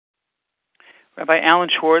Rabbi Alan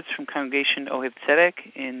Schwartz from Congregation Ohev Tzedek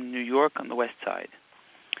in New York on the west side.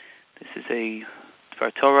 This is a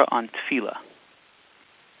Dvar Torah on Tefillah.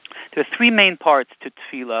 There are three main parts to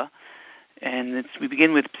Tefillah, and we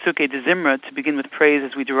begin with Psukei de Zimra, to begin with praise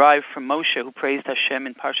as we derive from Moshe, who praised Hashem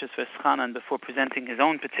in Parshas V'eschanan before presenting his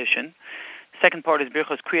own petition. The second part is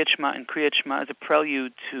Birchos Kriyat Shema, and Kriyat Shema is a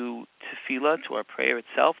prelude to Tefillah, to our prayer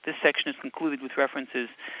itself. This section is concluded with references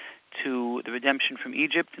to the redemption from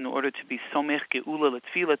Egypt in order to be Somech Geula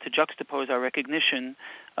L'Tefillah, to juxtapose our recognition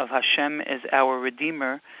of Hashem as our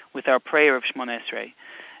Redeemer with our prayer of Shmona Esrei.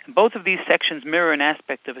 And both of these sections mirror an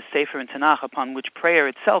aspect of a Sefer in Tanakh upon which prayer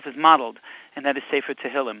itself is modeled, and that is Sefer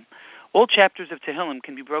Tehillim. All chapters of Tehillim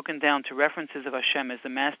can be broken down to references of Hashem as the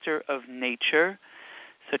master of nature,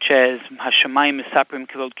 such as Hashemayim Misaprim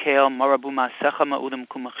Kivod Keil, Marabu Ma'asecha Ma'udam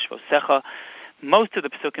Kumach Shvosecha. Most of the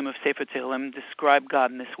psukim of Sefer Tehillim describe God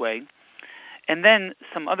in this way. And then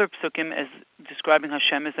some other psukim as describing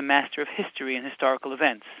Hashem as the master of history and historical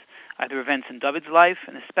events, either events in David's life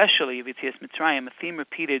and especially of Yetzias Mitzrayim, a theme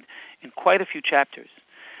repeated in quite a few chapters.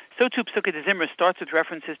 So too Psukei de Zimra starts with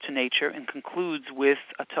references to nature and concludes with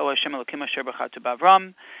Ato Hashem Elokim Asher B'chartu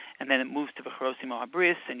B'Avram, and then it moves to V'charosim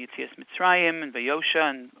Habris and Yetzias Mitzrayim and Vayosha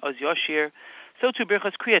and Oz Yoshir. So too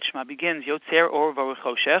Birchos Kriyat Shema begins Yotzer Or V'Or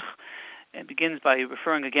Choshech. It begins by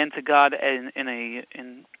referring again to God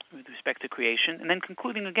with respect to creation, and then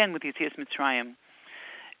concluding again with Yetzias Mitzrayim.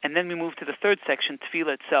 And then we move to the third section,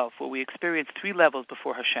 Tefillah itself, where we experience three levels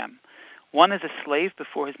before Hashem. One as a slave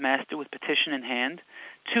before his master with petition in hand,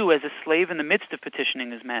 two as a slave in the midst of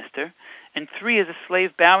petitioning his master, and three as a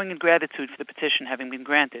slave bowing in gratitude for the petition having been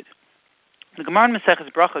granted. The Gemara in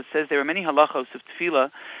Maseches Brachos says there are many halachos of Tefillah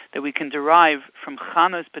that we can derive from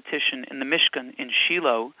Chana's petition in the Mishkan in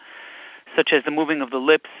Shiloh, such as the moving of the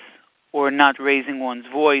lips, or not raising one's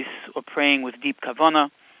voice, or praying with deep kavanah.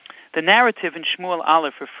 The narrative in Shmuel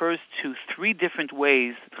Aleph refers to three different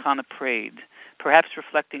ways that Chana prayed, perhaps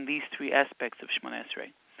reflecting these three aspects of Shmona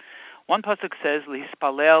Esrei. One pasuk says,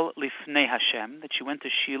 Lihispalel lifnei Hashem, that she went to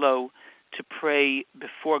Shiloh to pray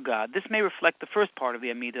before God. This may reflect the first part of the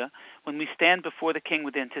Amidah, when we stand before the king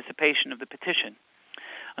with the anticipation of the petition.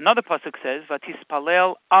 Another pasuk says,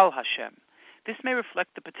 Vatispalel al Hashem. This may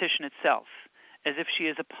reflect the petition itself, as if she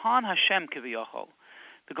is upon Hashem Kiviyachol.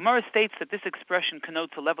 The Gemara states that this expression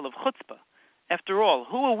connotes a level of chutzpah. After all,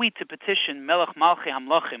 who are we to petition Melech Malchei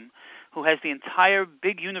Hamlochim, who has the entire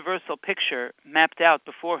big universal picture mapped out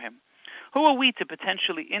before him? Who are we to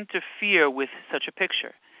potentially interfere with such a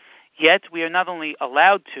picture? Yet we are not only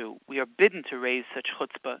allowed to, we are bidden to raise such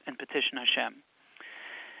chutzpah and petition Hashem.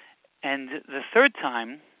 And the third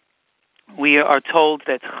time, we are told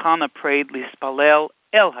that Chana prayed Lispalel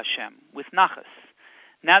El Hashem, with nachas.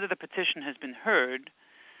 Now that the petition has been heard,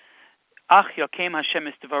 Ach Yakem Hashem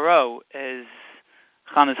Istvaro, as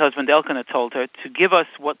Chana's husband Elkanah told her, to give us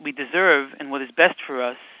what we deserve and what is best for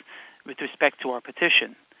us with respect to our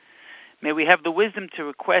petition. May we have the wisdom to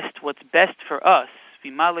request what's best for us,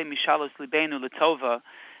 Vimale Mishalos Libenu Letova,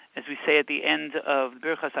 as we say at the end of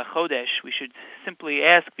Birchas HaChodesh. We should simply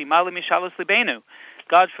ask, Vimale Mishalos Libenu,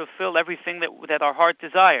 God fulfill everything that our heart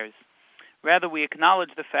desires. Rather, we acknowledge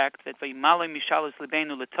the fact that Vimale Mishalos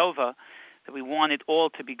Libenu Letova, that we want it all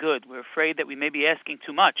to be good. We're afraid that we may be asking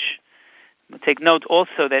too much. We'll take note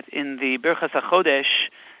also that in the Birchas HaChodesh,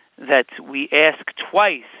 that we ask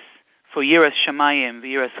twice for Yiras Shamayim,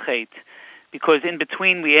 Yiras Chet, because in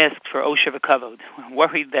between we asked for Osher V'Kavod. We're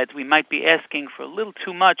worried that we might be asking for a little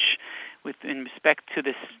too much in respect to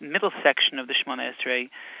this middle section of the Shmona Esrei,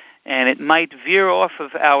 and it might veer off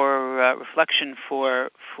of our reflection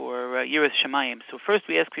for Yiras Shamayim. So first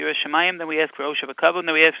we ask for Yiras Shamayim, then we ask for Osher V'Kavod, and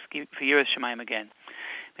then we ask for Yiras Shamayim again.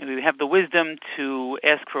 Maybe we have the wisdom to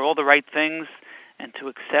ask for all the right things and to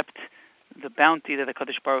accept the bounty that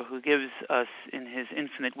HaKadosh Baruch Hu gives us in His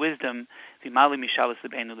infinite wisdom. V'mali mishalos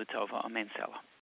lebeinu l'tova. Amen. Selah.